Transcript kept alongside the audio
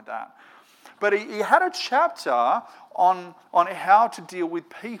that. But he had a chapter on how to deal with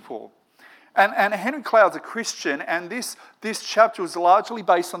people. And Henry Cloud's a Christian, and this chapter was largely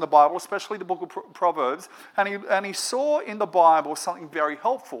based on the Bible, especially the book of Proverbs, and he saw in the Bible something very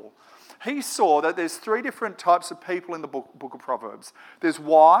helpful. He saw that there's 3 different types of people in the book of Proverbs. There's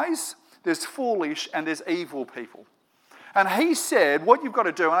wise, there's foolish, and there's evil people. And he said, what you've got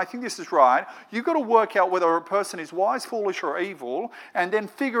to do, and I think this is right, you've got to work out whether a person is wise, foolish, or evil, and then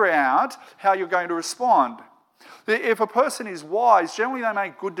figure out how you're going to respond. If a person is wise, generally they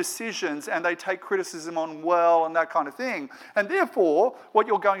make good decisions and they take criticism on well and that kind of thing. And therefore, what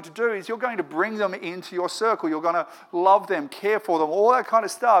you're going to do is you're going to bring them into your circle. You're going to love them, care for them, all that kind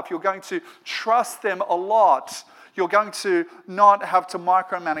of stuff. You're going to trust them a lot. You're going to not have to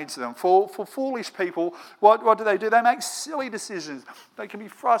micromanage them. For foolish people, what do? They make silly decisions. They can be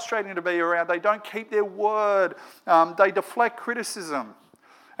frustrating to be around. They don't keep their word. They deflect criticism.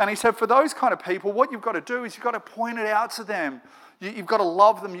 And he said, for those kind of people, what you've got to do is you've got to point it out to them. You've got to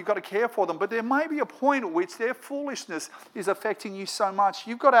love them. You've got to care for them. But there may be a point at which their foolishness is affecting you so much.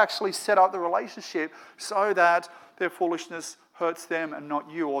 You've got to actually set up the relationship so that their foolishness hurts them and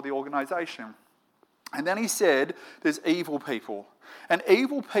not you or the organisation. And then he said, there's evil people. And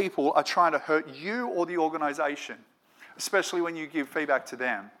evil people are trying to hurt you or the organisation, especially when you give feedback to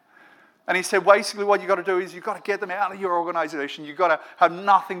them. And he said, basically what you've got to do is you've got to get them out of your organisation. You've got to have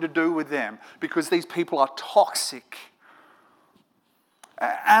nothing to do with them because these people are toxic.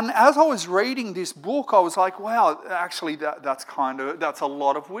 And as I was reading this book, I was like, wow, actually that's a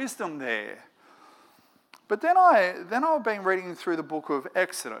lot of wisdom there. But then I've been reading through the book of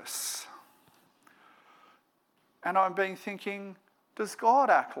Exodus. And I've been thinking, does God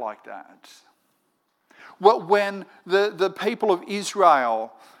act like that? Well, when the people of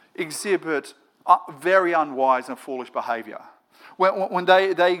Israel exhibit very unwise and foolish behaviour, when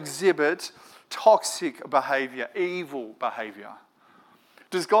they exhibit toxic behaviour, evil behaviour,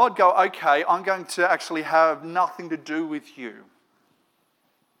 does God go, okay, I'm going to actually have nothing to do with you?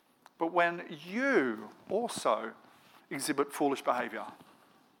 But when you also exhibit foolish behaviour,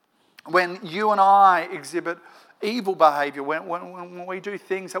 when you and I exhibit evil behaviour, when we do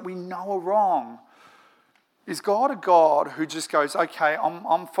things that we know are wrong, is God a God who just goes, okay,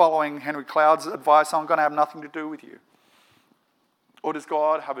 I'm following Henry Cloud's advice, I'm going to have nothing to do with you? Or does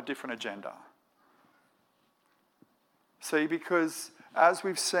God have a different agenda? See, because as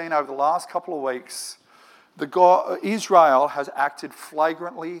we've seen over the last couple of weeks, Israel has acted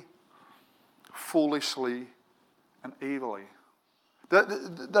flagrantly, foolishly, and evilly.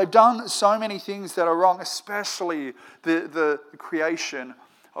 They've done so many things that are wrong, especially the creation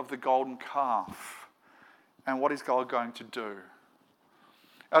of the golden calf. And what is God going to do?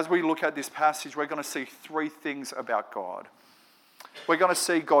 As we look at this passage, we're going to see 3 things about God. We're going to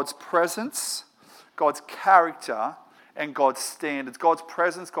see God's presence, God's character, and God's standards. God's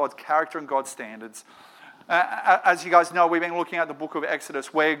presence, God's character, and God's standards. As you guys know, we've been looking at the book of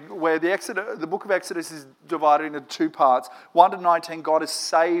Exodus, where the book of Exodus is divided into 2 parts. 1 to 19, God has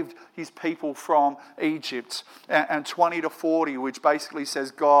saved his people from Egypt. And 20 to 40, which basically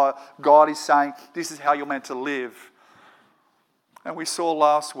says God is saying, this is how you're meant to live. And we saw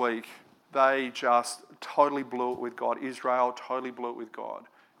last week, they just totally blew it with God. Israel totally blew it with God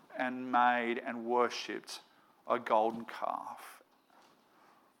and made and worshipped a golden calf.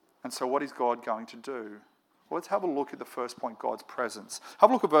 And so what is God going to do? Well, let's have a look at the first point, God's presence. Have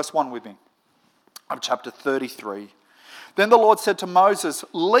a look at verse 1 with me of chapter 33. Then the Lord said to Moses,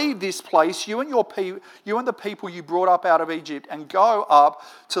 leave this place, you and the people you brought up out of Egypt, and go up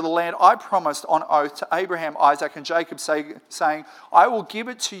to the land I promised on oath to Abraham, Isaac, and Jacob, saying, I will give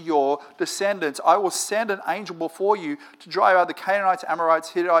it to your descendants. I will send an angel before you to drive out the Canaanites, Amorites,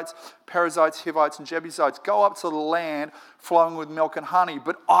 Hittites, Perizzites, Hivites, and Jebusites. Go up to the land flowing with milk and honey,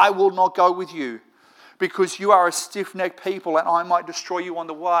 but I will not go with you, because you are a stiff-necked people, and I might destroy you on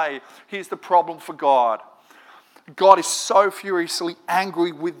the way. Here's the problem for God. God is so furiously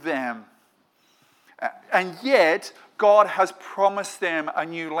angry with them. And yet, God has promised them a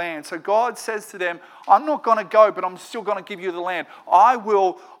new land. So God says to them, I'm not going to go, but I'm still going to give you the land. I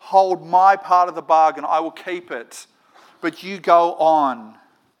will hold my part of the bargain. I will keep it. But you go on.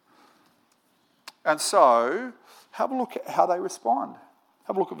 And so, have a look at how they respond.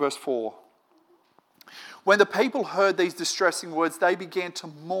 Have a look at verse 4. When the people heard these distressing words, they began to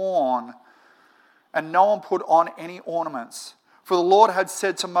mourn, and no one put on any ornaments. For the Lord had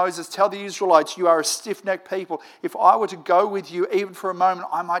said to Moses, tell the Israelites, you are a stiff-necked people. If I were to go with you even for a moment,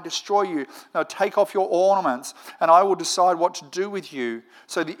 I might destroy you. Now take off your ornaments, and I will decide what to do with you.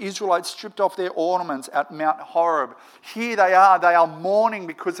 So the Israelites stripped off their ornaments at Mount Horeb. Here they are mourning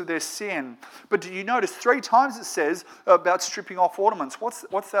because of their sin. But do you notice 3 times it says about stripping off ornaments?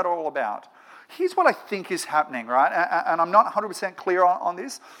 What's that all about? Here's what I think is happening, right? And I'm not 100% clear on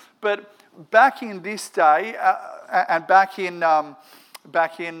this, but back in this day, and back in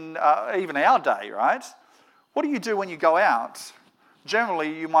even our day, right? What do you do when you go out?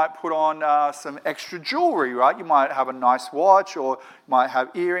 Generally, you might put on some extra jewelry, right? You might have a nice watch, or you might have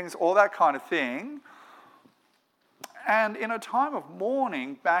earrings, all that kind of thing. And in a time of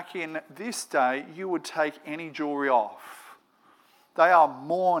mourning, back in this day, you would take any jewelry off. They are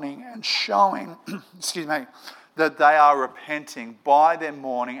mourning and showing, that they are repenting by their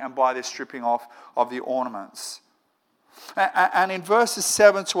mourning and by their stripping off of the ornaments. And in verses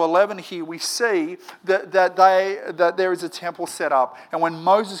 7 to 11 here, we see that there is a temple set up. And when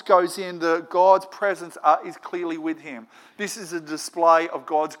Moses goes in, God's presence is clearly with him. This is a display of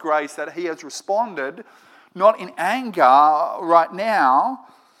God's grace, that he has responded, not in anger right now,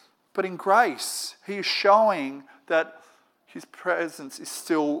 but in grace. He is showing that his presence is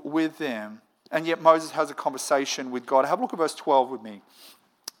still with them. And yet Moses has a conversation with God. Have a look at verse 12 with me.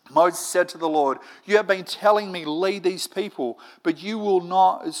 Moses said to the Lord, you have been telling me, lead these people, but you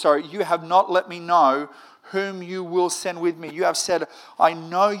have not let me know whom you will send with me. You have said, I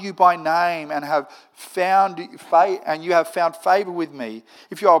know you by name and you have found favor with me.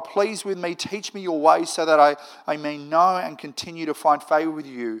 If you are pleased with me, teach me your ways so that I may know and continue to find favor with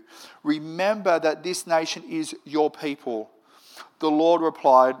you. Remember that this nation is your people. The Lord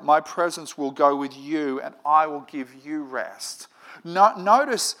replied, my presence will go with you and I will give you rest.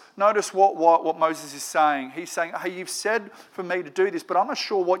 Notice what Moses is saying. He's saying, hey, you've said for me to do this, but I'm not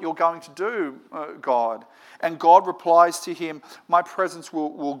sure what you're going to do, God. And God replies to him, my presence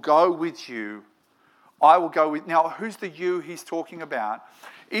will go with you. I will go with... Now, who's the you he's talking about?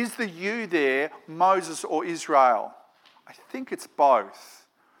 Is the you there Moses or Israel? I think it's both.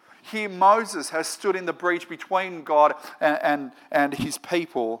 Here Moses has stood in the breach between God and his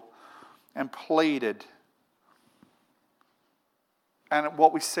people and pleaded. And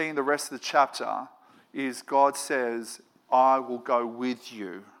what we see in the rest of the chapter is God says, I will go with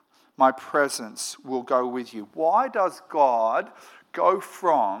you. My presence will go with you. Why does God go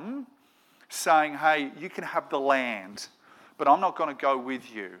from saying, hey, you can have the land, but I'm not going to go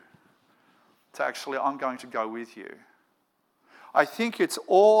with you, to actually, I'm going to go with you? I think it's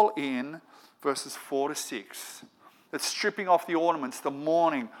all in verses 4 to 6. That's stripping off the ornaments, the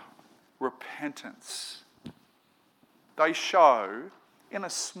mourning, repentance. They show, in a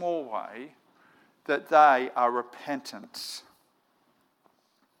small way, that they are repentant.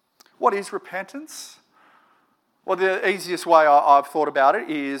 What is repentance? Well, the easiest way I've thought about it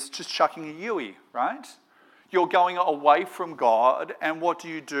is just chucking a Yui, right? You're going away from God, and what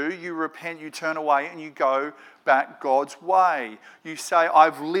do? You repent, you turn away, and you go back God's way. You say,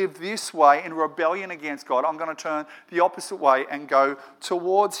 I've lived this way in rebellion against God. I'm going to turn the opposite way and go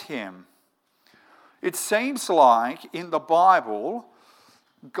towards him. It seems like in the Bible,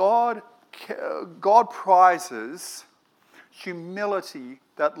 God prizes humility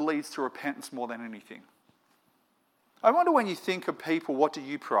that leads to repentance more than anything. I wonder, when you think of people, what do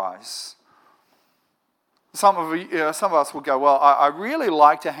you prize? Some of us will go, well, I really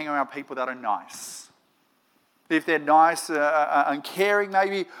like to hang around people that are nice. If they're nice and caring,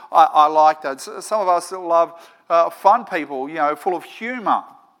 maybe I like that. Some of us love fun people, full of humour.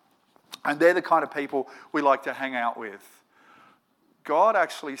 And they're the kind of people we like to hang out with. God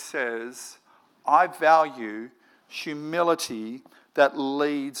actually says, I value humility that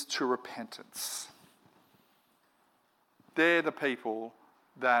leads to repentance. They're the people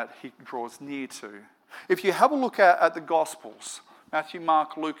that he draws near to. If you have a look at the Gospels, Matthew,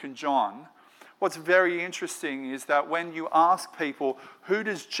 Mark, Luke, and John, what's very interesting is that when you ask people, who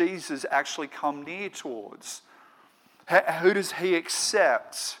does Jesus actually come near towards? Who does he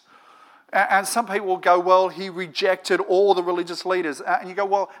accept? And some people will go, well, he rejected all the religious leaders. And you go,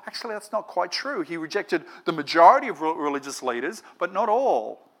 well, actually, that's not quite true. He rejected the majority of religious leaders, but not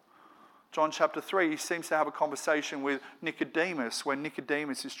all. John chapter 3, he seems to have a conversation with Nicodemus, when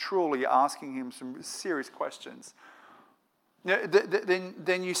Nicodemus is truly asking him some serious questions.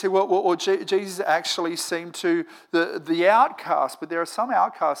 Then you say, well, Jesus actually seemed to the outcast, but there are some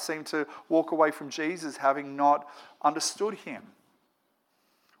outcasts seem to walk away from Jesus having not understood him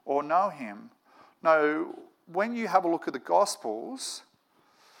or know him. No, when you have a look at the Gospels,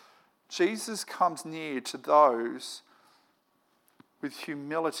 Jesus comes near to those with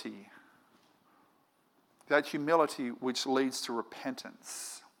humility. That humility which leads to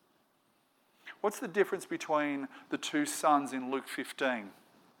repentance. What's the difference between the two sons in Luke 15?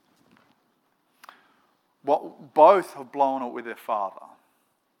 Both have blown it with their father.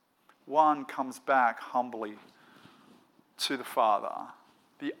 One comes back humbly to the father.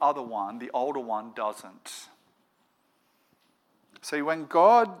 The other one, the older one, doesn't. See, when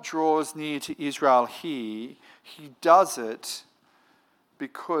God draws near to Israel here, he does it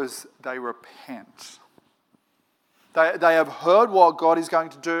because they repent. They have heard what God is going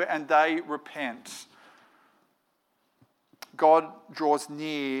to do and they repent. God draws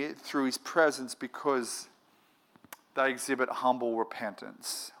near through his presence because they exhibit humble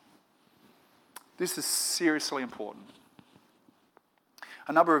repentance. This is seriously important.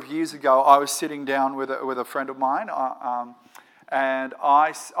 A number of years ago, I was sitting down with a friend of mine, and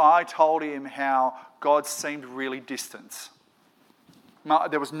I told him how God seemed really distant.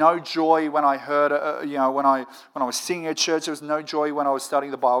 There was no joy when I heard, when I was singing at church. There was no joy when I was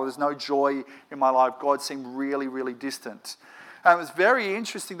studying the Bible. There was no joy in my life. God seemed really, really distant. And it was very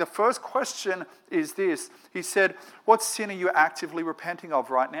interesting. The first question is this. He said, "What sin are you actively repenting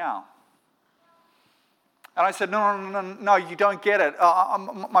of right now?" And I said, no, you don't get it.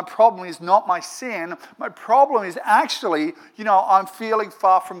 My problem is not my sin. My problem is actually, I'm feeling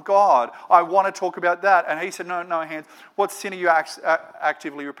far from God. I want to talk about that. And he said, no, Hans, what sin are you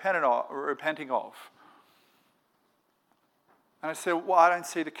actively repenting of? And I said, well, I don't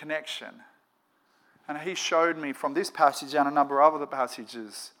see the connection. And he showed me from this passage and a number of other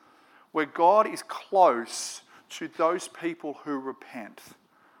passages where God is close to those people who repent.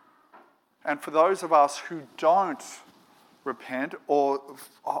 And for those of us who don't repent or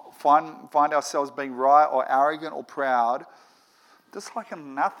find ourselves being right or arrogant or proud, that's like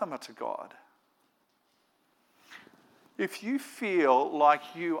anathema to God. If you feel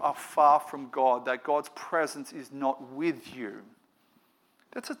like you are far from God, that God's presence is not with you,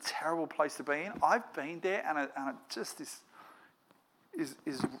 that's a terrible place to be in. I've been there and it just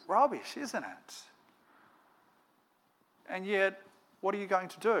is rubbish, isn't it? And yet, what are you going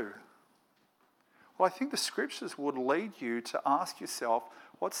to do? Well, I think the scriptures would lead you to ask yourself,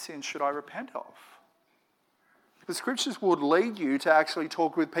 what sin should I repent of? The scriptures would lead you to actually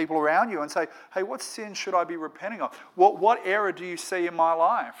talk with people around you and say, hey, what sin should I be repenting of? What error do you see in my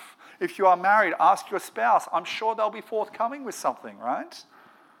life? If you are married, ask your spouse. I'm sure they'll be forthcoming with something, right?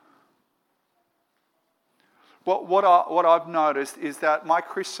 What I've noticed is that my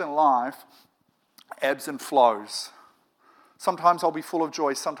Christian life ebbs and flows. Sometimes I'll be full of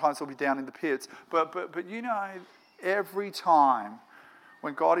joy, sometimes I'll be down in the pits. But every time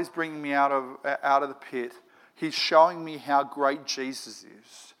when God is bringing me out of the pit, he's showing me how great Jesus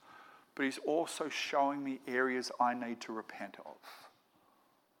is. But he's also showing me areas I need to repent of.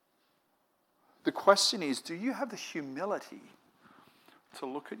 The question is, do you have the humility to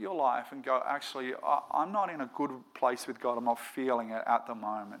look at your life and go, actually, I'm not in a good place with God. I'm not feeling it at the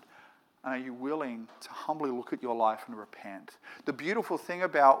moment. And are you willing to humbly look at your life and repent? The beautiful thing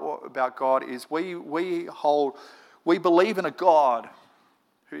about God is we believe in a God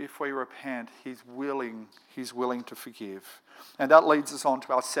who, if we repent, he's willing to forgive. And that leads us on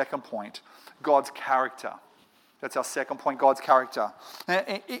to our second point, God's character. That's our second point, God's character.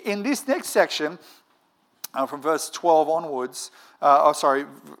 In this next section, from verse 12 onwards,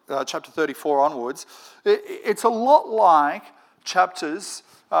 chapter 34 onwards, it's a lot like chapters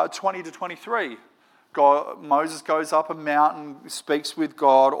 20 to 23. Moses goes up a mountain, speaks with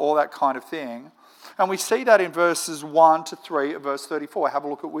God, all that kind of thing. And we see that in verses 1 to 3 of verse 34. Have a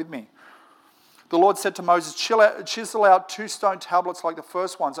look at it with me. The Lord said to Moses, chisel out 2 stone tablets like the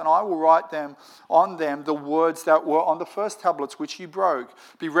first ones, and I will write on them the words that were on the first tablets which you broke.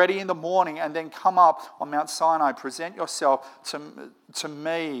 Be ready in the morning and then come up on Mount Sinai. Present yourself to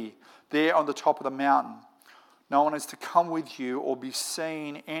me there on the top of the mountain. No one is to come with you or be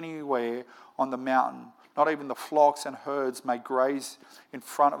seen anywhere on the mountain. Not even the flocks and herds may graze in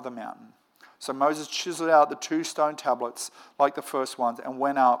front of the mountain. So Moses chiseled out the 2 stone tablets like the first ones and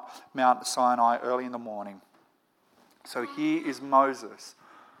went up Mount Sinai early in the morning. So here is Moses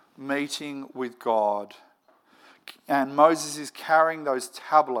meeting with God. And Moses is carrying those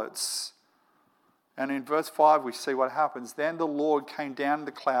tablets. And in verse 5 we see what happens. Then the Lord came down in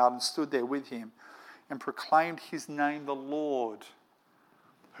the cloud and stood there with him and proclaimed his name, the Lord.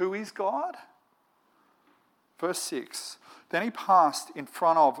 Who is God? Verse 6. Then he passed in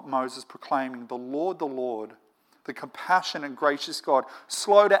front of Moses, proclaiming, the Lord, the compassionate and gracious God,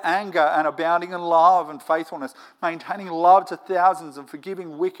 slow to anger and abounding in love and faithfulness, maintaining love to thousands and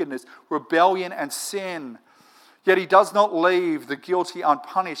forgiving wickedness, rebellion and sin. Yet he does not leave the guilty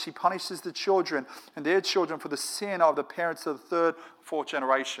unpunished. He punishes the children and their children for the sin of the parents of the third, fourth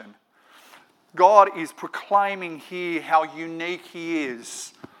generation. God is proclaiming here how unique he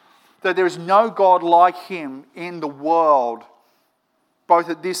is. That there is no God like him in the world, both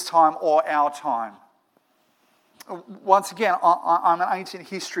at this time or our time. Once again, I'm an ancient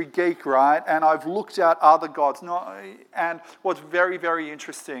history geek, right? And I've looked at other gods. And what's very, very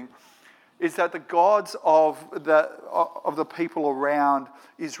interesting is that the gods of the people around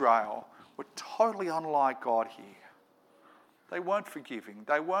Israel were totally unlike God here. They weren't forgiving.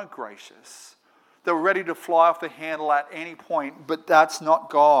 They weren't gracious. They were ready to fly off the handle at any point, but that's not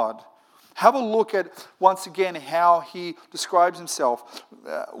God. Have a look at, once again, how he describes himself.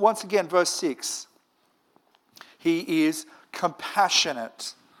 Once again, verse 6. He is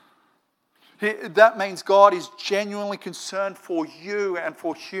compassionate. That means God is genuinely concerned for you and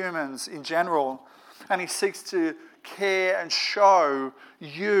for humans in general. And he seeks to care and show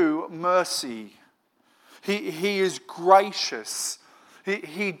you mercy. He is gracious.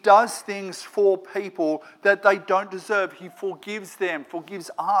 He does things for people that they don't deserve. He forgives them, forgives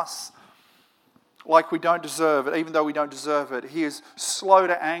us like we don't deserve it, even though we don't deserve it. He is slow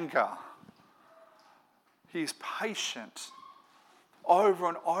to anger. He is patient. Over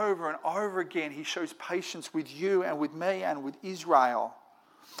and over and over again, he shows patience with you and with me and with Israel.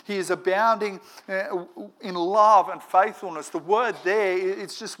 He is abounding in love and faithfulness. The word there,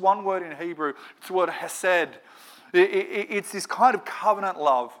 it's just one word in Hebrew. It's the word hesed. It's this kind of covenant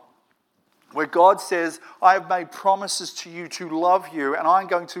love where God says, I have made promises to you to love you, and I'm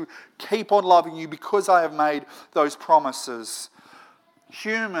going to keep on loving you because I have made those promises.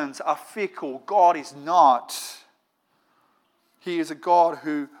 Humans are fickle. God is not. He is a God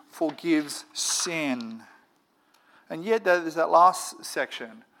who forgives sin. And yet there's that last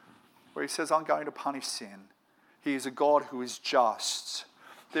section where he says, I'm going to punish sin. He is a God who is just.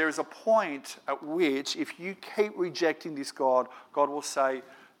 There is a point at which, if you keep rejecting this God, God will say,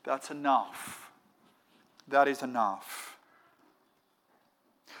 that's enough. That is enough.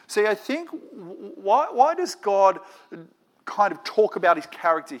 See, I think, why does God kind of talk about his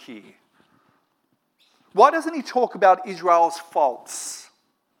character here? Why doesn't he talk about Israel's faults?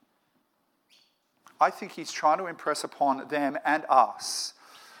 I think he's trying to impress upon them and us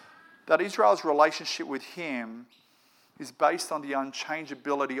that Israel's relationship with him is based on the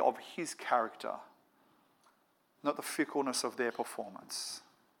unchangeability of his character, not the fickleness of their performance.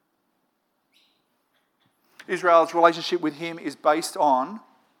 Israel's relationship with him is based on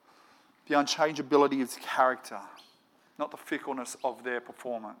the unchangeability of his character, not the fickleness of their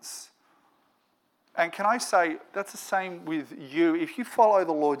performance. And can I say, that's the same with you. If you follow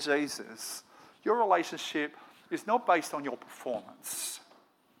the Lord Jesus, your relationship is not based on your performance.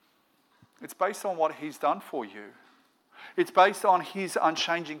 It's based on what he's done for you. It's based on his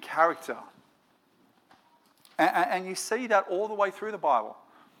unchanging character. And you see that all the way through the Bible.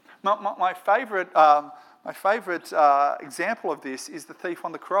 My favourite example of this is the thief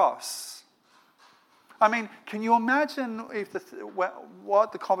on the cross. I mean, can you imagine if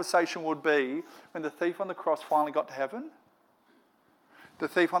what the conversation would be when the thief on the cross finally got to heaven? The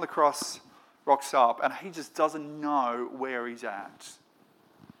thief on the cross rocks up and he just doesn't know where he's at.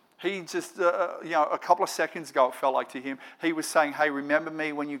 He just, a couple of seconds ago it felt like to him, he was saying, hey, remember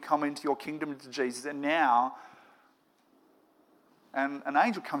me when you come into your kingdom, to Jesus. And now, and an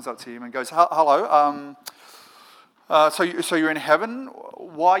angel comes up to him and goes, hello, so you're in heaven?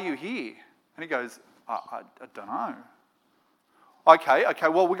 Why are you here? And he goes, I don't know. Okay,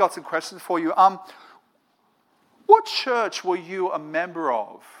 well, we got some questions for you. What church were you a member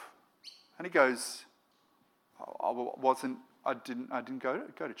of? And he goes, I didn't go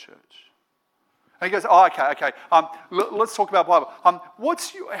to church. And he goes, okay. Let's talk about Bible.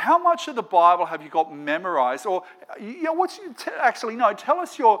 How much of the Bible have you got memorized? Or, tell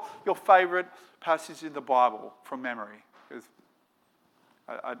us your favourite passage in the Bible from memory. Because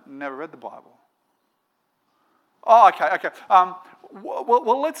I never read the Bible. Oh, okay.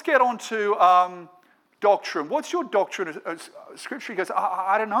 Well, let's get on to doctrine. What's your doctrine of Scripture? He goes,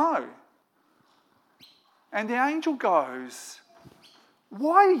 I don't know. And the angel goes,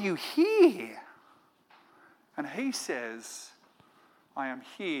 why are you here? And he says, I am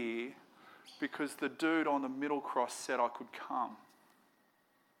here because the dude on the middle cross said I could come.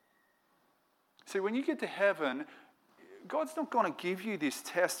 See, when you get to heaven, God's not going to give you this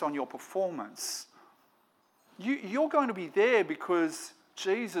test on your performance. You're going to be there because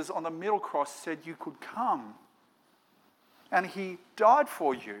Jesus on the middle cross said you could come. And he died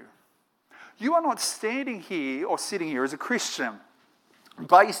for you. You are not standing here or sitting here as a Christian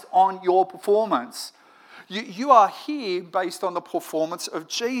based on your performance. You are here based on the performance of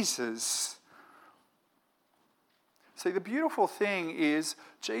Jesus. See, the beautiful thing is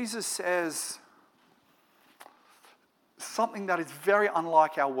Jesus says something that is very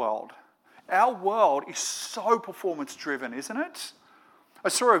unlike our world. Our world is so performance-driven, isn't it? I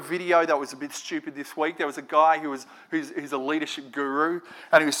saw a video that was a bit stupid this week. There was a guy who's a leadership guru,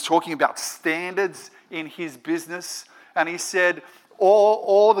 and he was talking about standards in his business. And he said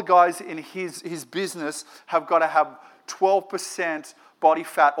all the guys in his business have got to have 12% body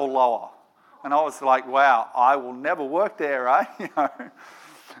fat or lower. And I was like, wow, I will never work there, right?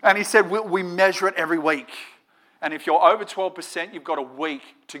 And he said, we measure it every week. And if you're over 12%, you've got a week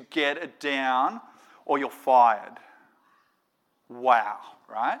to get it down or you're fired. Wow,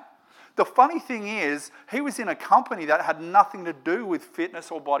 right? The funny thing is, he was in a company that had nothing to do with fitness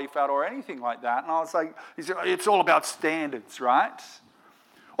or body fat or anything like that. And I was like, he said, it's all about standards, right?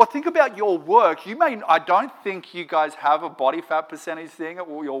 Well, think about your work. I don't think you guys have a body fat percentage thing at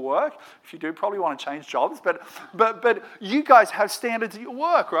your work. If you do, probably want to change jobs. But you guys have standards at your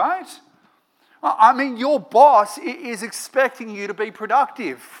work, right? I mean, your boss is expecting you to be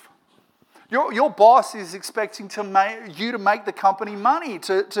productive. Your boss is expecting you to make the company money,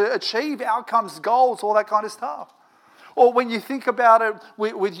 to achieve outcomes, goals, all that kind of stuff. Or when you think about it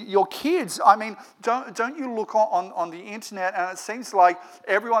with your kids, I mean, don't you look on the internet and it seems like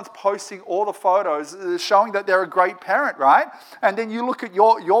everyone's posting all the photos showing that they're a great parent, right? And then you look at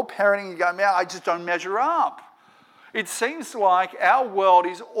your parenting and you go, man, I just don't measure up. It seems like our world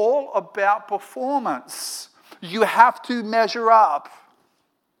is all about performance. You have to measure up.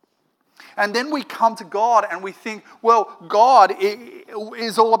 And then we come to God and we think, well, God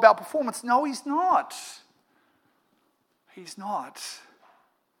is all about performance. No, He's not. He's not.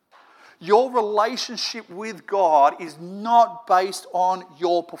 Your relationship with God is not based on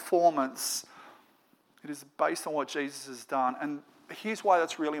your performance. It is based on what Jesus has done. And here's why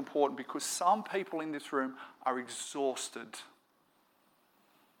that's really important, because some people in this room are exhausted.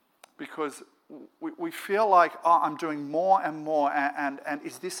 Because we feel like, oh, I'm doing more and more, and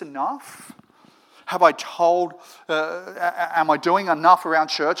is this enough? Am I doing enough around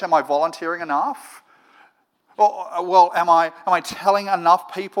church? Am I volunteering enough? Well, am I telling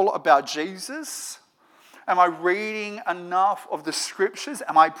enough people about Jesus? Am I reading enough of the scriptures?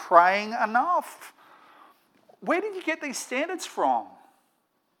 Am I praying enough? Where did you get these standards from?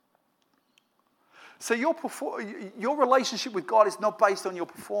 So your relationship with God is not based on your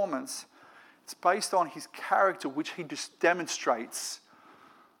performance. It's based on His character, which He just demonstrates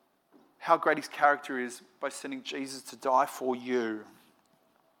how great His character is by sending Jesus to die for you.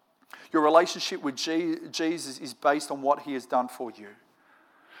 Your relationship with Jesus is based on what He has done for you.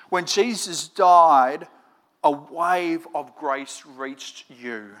 When Jesus died, a wave of grace reached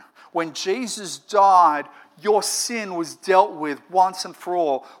you. When Jesus died, your sin was dealt with once and for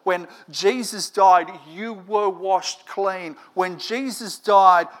all. When Jesus died, you were washed clean. When Jesus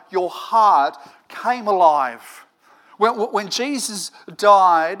died, your heart came alive. When Jesus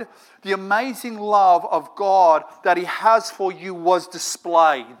died, the amazing love of God that He has for you was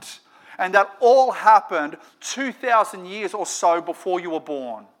displayed. And that all happened 2,000 years or so before you were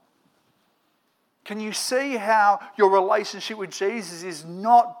born. Can you see how your relationship with Jesus is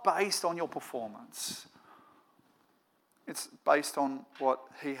not based on your performance? It's based on what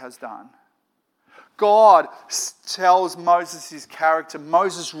He has done. God tells Moses His character.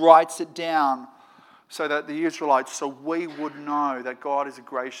 Moses writes it down so that the Israelites, so we would know that God is a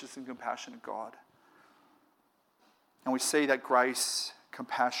gracious and compassionate God. And we see that grace,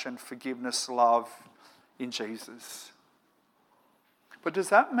 compassion, forgiveness, love in Jesus. But does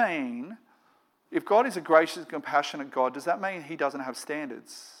that mean, if God is a gracious and compassionate God, does that mean He doesn't have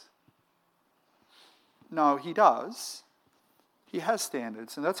standards? No, He does. He has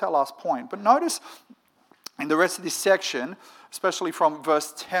standards, and that's our last point. But notice in the rest of this section, especially from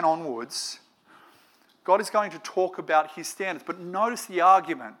verse 10 onwards, God is going to talk about His standards. But notice the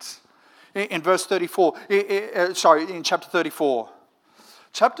argument in verse 34. In chapter 34.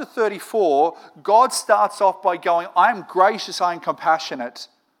 Chapter 34, God starts off by going, I am gracious, I am compassionate.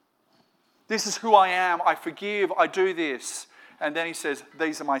 This is who I am, I forgive, I do this. And then He says,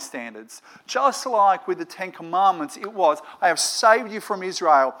 these are my standards. Just like with the Ten Commandments, it was, I have saved you from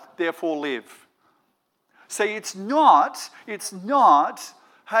Israel, therefore live. See, it's not,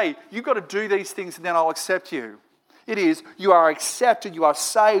 hey, you've got to do these things and then I'll accept you. It is, you are accepted, you are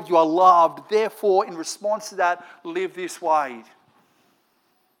saved, you are loved. Therefore, in response to that, live this way.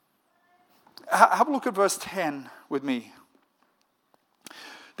 Have a look at verse 10 with me.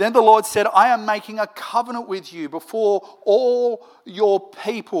 Then the Lord said, I am making a covenant with you before all your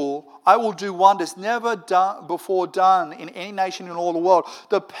people. I will do wonders never before done in any nation in all the world.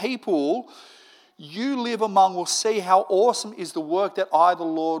 The people you live among will see how awesome is the work that I, the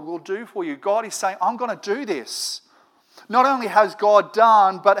Lord, will do for you. God is saying, I'm going to do this. Not only has God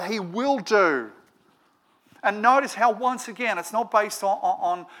done, but he will do. And notice how, once again, it's not based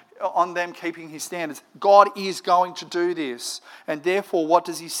on them keeping his standards. God is going to do this. And therefore, what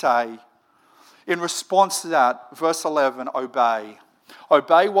does he say? In response to that, verse 11, obey.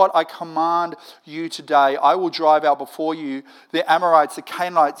 Obey what I command you today. I will drive out before you the Amorites, the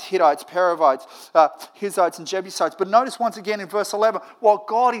Canaanites, Hittites, Perizzites, Hivites, and Jebusites. But notice once again in verse 11, what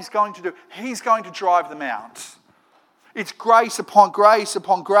God is going to do, he's going to drive them out. It's grace upon grace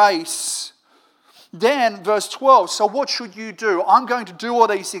upon grace. Then, verse 12, so what should you do? I'm going to do all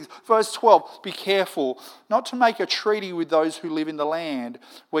these things. Verse 12, be careful not to make a treaty with those who live in the land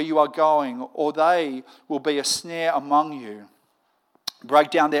where you are going, or they will be a snare among you.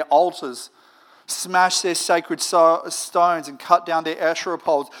 Break down their altars, smash their sacred stones, and cut down their Asherah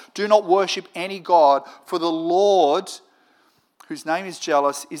poles. Do not worship any god, for the Lord, whose name is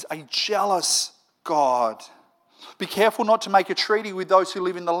jealous, is a jealous God. Be careful not to make a treaty with those who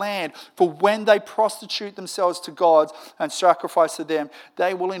live in the land, for when they prostitute themselves to gods and sacrifice to them,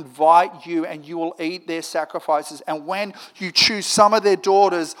 they will invite you and you will eat their sacrifices. And when you choose some of their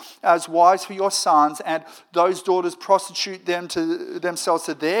daughters as wives for your sons, and those daughters prostitute themselves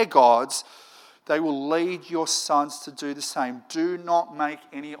to their gods, they will lead your sons to do the same. Do not make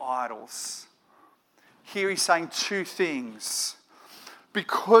any idols. Here he's saying two things.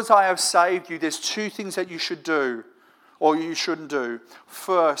 Because I have saved you, there's two things that you should do, or you shouldn't do.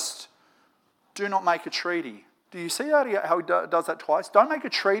 First, do not make a treaty. Do you see how he does that twice? Don't make a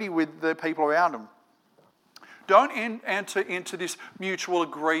treaty with the people around him. Don't enter into this mutual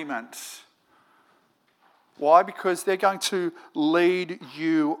agreement. Why? Because they're going to lead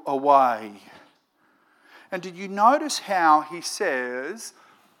you away. And did you notice how he says,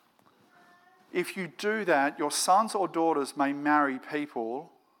 if you do that, your sons or daughters may marry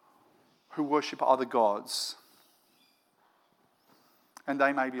people who worship other gods, and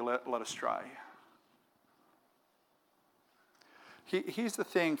they may be led astray. Here's the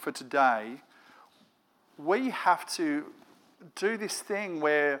thing for today. We have to do this thing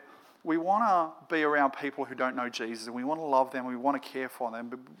where we want to be around people who don't know Jesus, and we want to love them, and we want to care for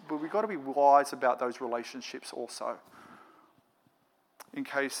them, but we've got to be wise about those relationships also, in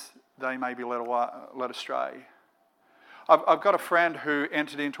case they may be led astray. I've got a friend who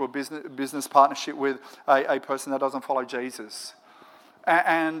entered into a business partnership with a person that doesn't follow Jesus.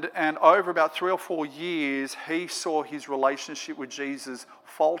 And over about 3 or 4 years, he saw his relationship with Jesus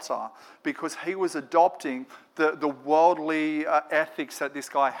falter because he was adopting the worldly ethics that this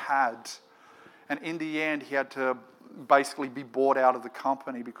guy had. And in the end, he had to basically be bought out of the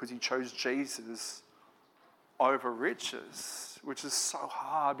company because he chose Jesus over riches, which is so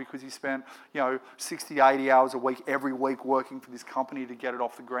hard because he spent, 60, 80 hours a week every week working for this company to get it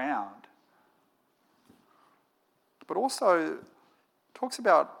off the ground. But also talks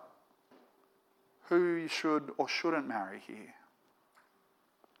about who you should or shouldn't marry here.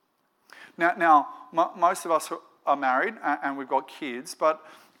 Now, most of us are married and we've got kids, but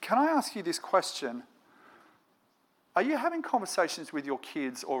can I ask you this question? Are you having conversations with your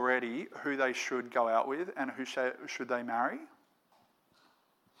kids already who they should go out with and who should they marry?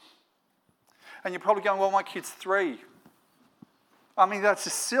 And you're probably going, well, my kid's 3. I mean, that's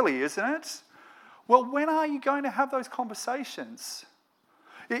just silly, isn't it? Well, when are you going to have those conversations?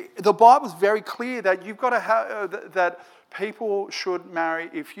 The Bible's very clear that you've got to have, that people should marry,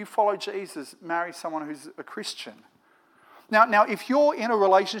 if you follow Jesus, marry someone who's a Christian. Now, if you're in a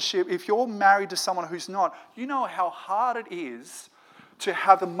relationship, if you're married to someone who's not, you know how hard it is to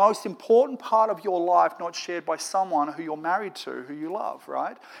have the most important part of your life not shared by someone who you're married to, who you love,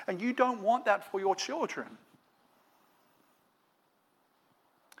 right? And you don't want that for your children.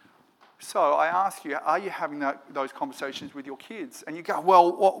 So I ask you, are you having those conversations with your kids? And you go,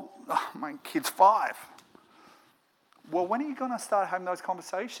 well, my kid's 5. Well, when are you going to start having those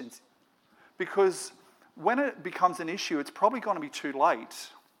conversations? Because when it becomes an issue, it's probably going to be too late.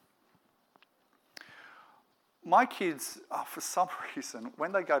 My kids, for some reason,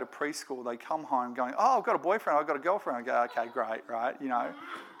 when they go to preschool, they come home going, oh, I've got a boyfriend, I've got a girlfriend. I go, okay, great, right?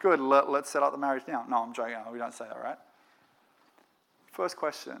 Good, let's set up the marriage now. No, I'm joking, we don't say that, right? First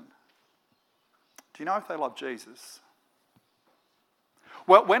question, do you know if they love Jesus?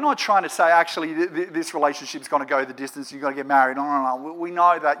 Well, we're not trying to say, actually, this relationship's going to go the distance, you've got to get married. No. We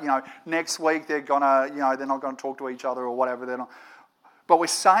know that, next week they're not going to talk to each other or whatever. But we're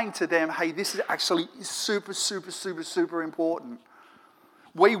saying to them, hey, this is actually super, super, super, super important.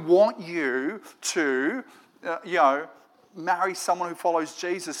 We want you to, marry someone who follows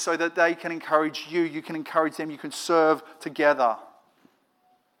Jesus so that they can encourage you. You can encourage them. You can serve together.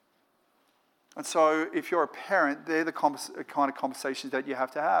 And so if you're a parent, they're the kind of conversations that you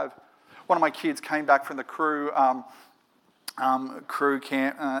have to have. One of my kids came back from the crew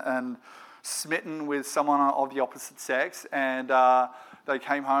camp and smitten with someone of the opposite sex, and they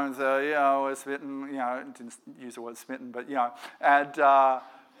came home and said, we're smitten, didn't use the word smitten, but, and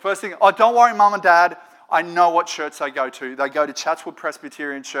first thing, don't worry, Mum and Dad, I know what church they go to. They go to Chatswood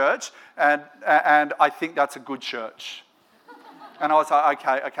Presbyterian Church, and I think that's a good church. And I was like,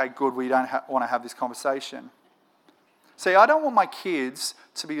 okay, good, we don't want to have this conversation. See, I don't want my kids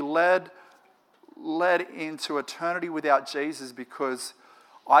to be led into eternity without Jesus because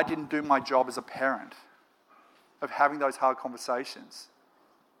I didn't do my job as a parent of having those hard conversations.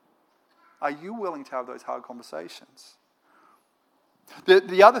 Are you willing to have those hard conversations?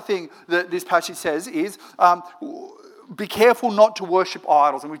 The other thing that this passage says is, be careful not to worship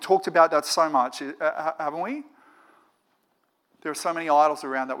idols. And we talked about that so much, haven't we? There are so many idols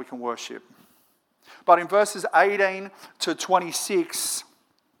around that we can worship. But in verses 18 to 26,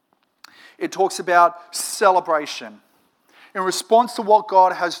 it talks about celebration. In response to what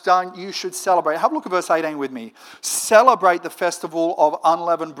God has done, you should celebrate. Have a look at verse 18 with me. Celebrate the festival of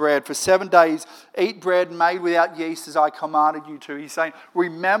unleavened bread. For 7 days, eat bread made without yeast as I commanded you to. He's saying,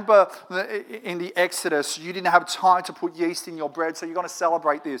 remember in the Exodus, you didn't have time to put yeast in your bread, so you're going to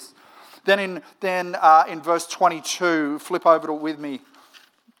celebrate this. Then in verse 22, flip over with me.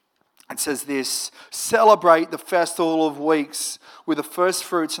 It says this, celebrate the festival of weeks with the first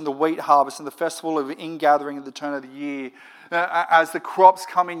fruits and the wheat harvest and the festival of ingathering at the turn of the year. As the crops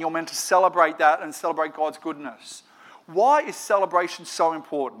come in, you're meant to celebrate that and celebrate God's goodness. Why is celebration so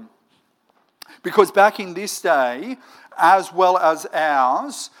important? Because back in this day, as well as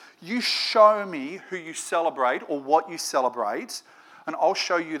ours, you show me who you celebrate or what you celebrate, and I'll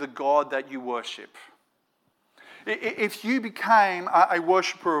show you the God that you worship. If you became a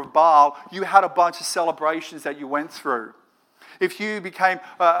worshipper of Baal, you had a bunch of celebrations that you went through. If you became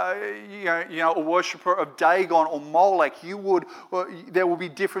a worshipper of Dagon or Molech, there will be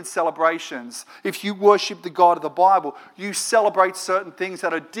different celebrations. If you worship the God of the Bible, you celebrate certain things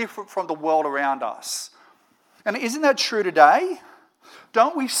that are different from the world around us. And isn't that true today?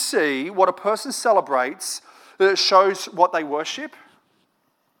 Don't we see what a person celebrates that shows what they worship?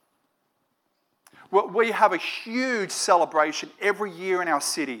 We have a huge celebration every year in our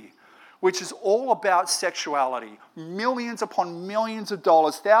city, which is all about sexuality. Millions upon millions of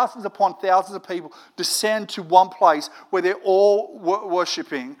dollars, thousands upon thousands of people descend to one place where they're all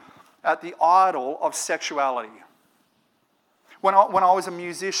worshipping at the idol of sexuality. When I was a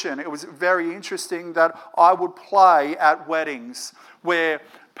musician, it was very interesting that I would play at weddings where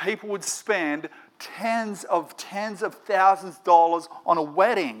people would spend tens of thousands of dollars on a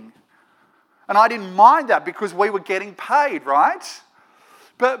wedding. And I didn't mind that because we were getting paid, right?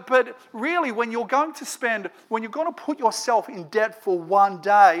 But really, when you're going to put yourself in debt for one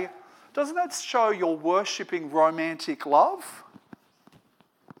day, doesn't that show you're worshipping romantic love?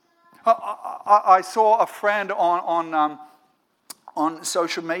 I saw a friend on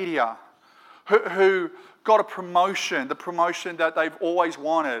social media who got a promotion, the promotion that they've always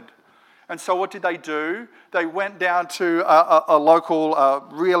wanted. And so what did they do? They went down to a local,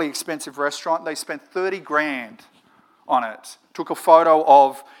 really expensive restaurant. They spent 30 grand on it. Took a photo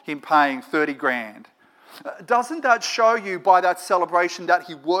of him paying 30 grand. Doesn't that show you by that celebration that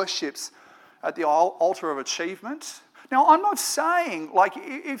he worships at the altar of achievement? Now, I'm not saying, like,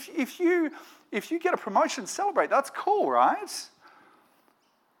 if you get a promotion, celebrate. That's cool, right?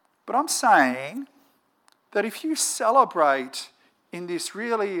 But I'm saying that if you celebrate in this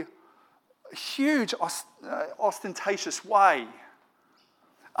really huge, ostentatious way,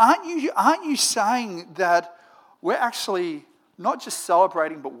 aren't you saying that we're actually not just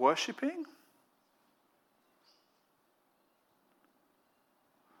celebrating but worshipping?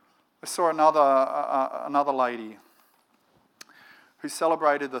 I saw another lady who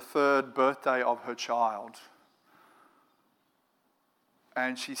celebrated the 3rd birthday of her child.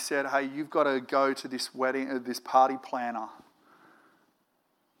 And she said, hey, you've got to go to this wedding, this party planner.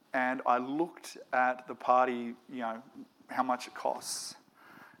 And I looked at the party, how much it costs.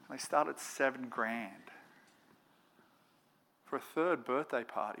 And they start at 7 grand for a 3rd birthday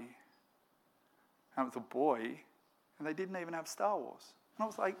party. And it was a boy, and they didn't even have Star Wars. And I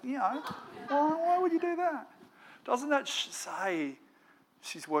was like, why would you do that? Doesn't that say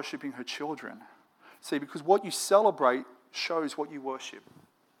she's worshipping her children? See, because what you celebrate shows what you worship.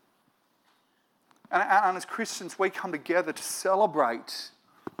 And as Christians, we come together to celebrate.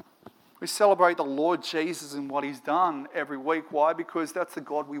 We celebrate the Lord Jesus and what he's done every week. Why? Because that's the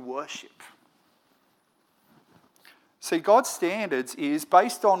God we worship. See, God's standards is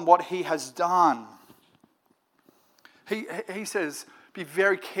based on what he has done. He says, be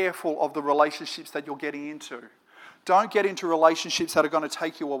very careful of the relationships that you're getting into. Don't get into relationships that are going to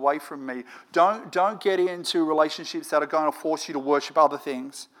take you away from me. Don't get into relationships that are going to force you to worship other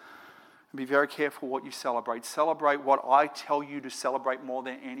things. And be very careful what you celebrate. Celebrate what I tell you to celebrate more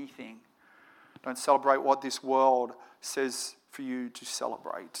than anything. Don't celebrate what this world says for you to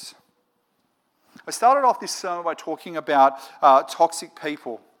celebrate. I started off this sermon by talking about toxic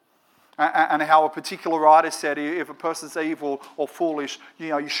people and how a particular writer said if a person's evil or foolish,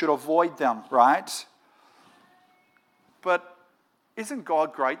 you should avoid them, right? But isn't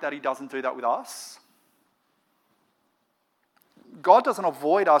God great that he doesn't do that with us? God doesn't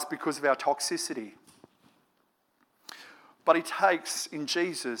avoid us because of our toxicity. But he takes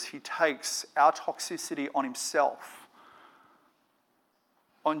our toxicity on himself.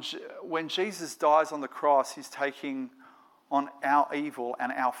 When Jesus dies on the cross, he's taking on our evil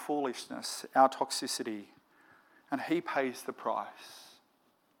and our foolishness, our toxicity, and he pays the price.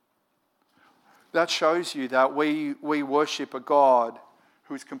 That shows you that we worship a God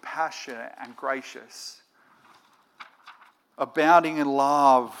who is compassionate and gracious, abounding in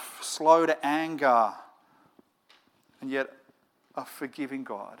love, slow to anger, and yet a forgiving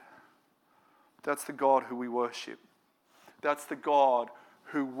God. That's the God who we worship. That's the God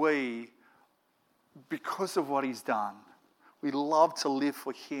who we, because of what he's done, we love to live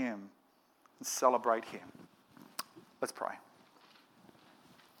for him and celebrate him. Let's pray.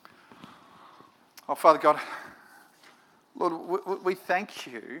 Oh, Father God, Lord, we thank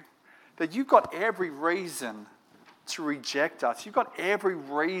you that you've got every reason to reject us. You've got every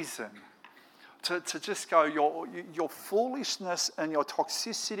reason to just go, your foolishness and your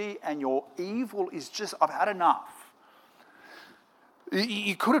toxicity and your evil is just, I've had enough.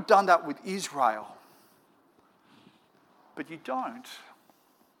 You could have done that with Israel, but you don't.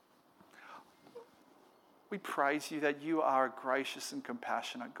 We praise you that you are a gracious and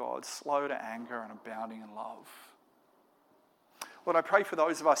compassionate God, slow to anger and abounding in love. Lord, I pray for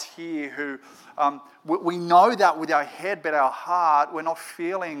those of us here who we know that with our head, but our heart, we're not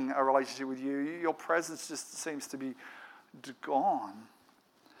feeling a relationship with you. Your presence just seems to be gone.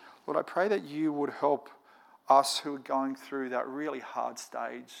 Lord, I pray that you would help us who are going through that really hard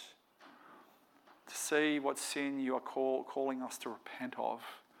stage to see what sin you are calling us to repent of.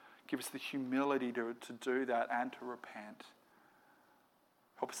 Give us the humility to do that and to repent.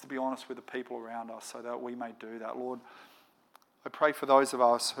 Help us to be honest with the people around us so that we may do that. Lord, I pray for those of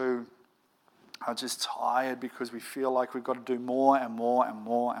us who are just tired because we feel like we've got to do more and more and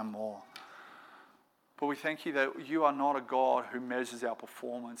more and more. But we thank you that you are not a God who measures our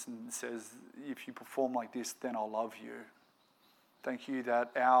performance and says, if you perform like this, then I'll love you. Thank you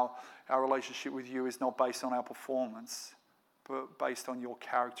that our relationship with you is not based on our performance, but based on your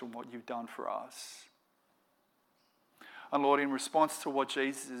character and what you've done for us. And Lord, in response to what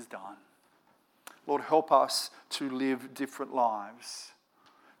Jesus has done, Lord, help us to live different lives.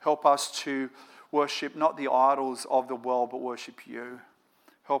 Help us to worship not the idols of the world, but worship you.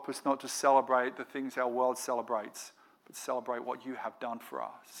 Help us not to celebrate the things our world celebrates, but celebrate what you have done for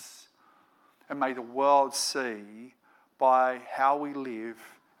us. And may the world see by how we live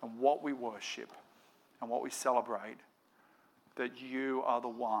and what we worship and what we celebrate that you are the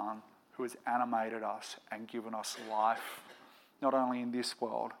one who has animated us and given us life, not only in this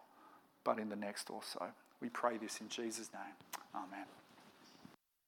world, but in the next also. We pray this in Jesus' name. Amen.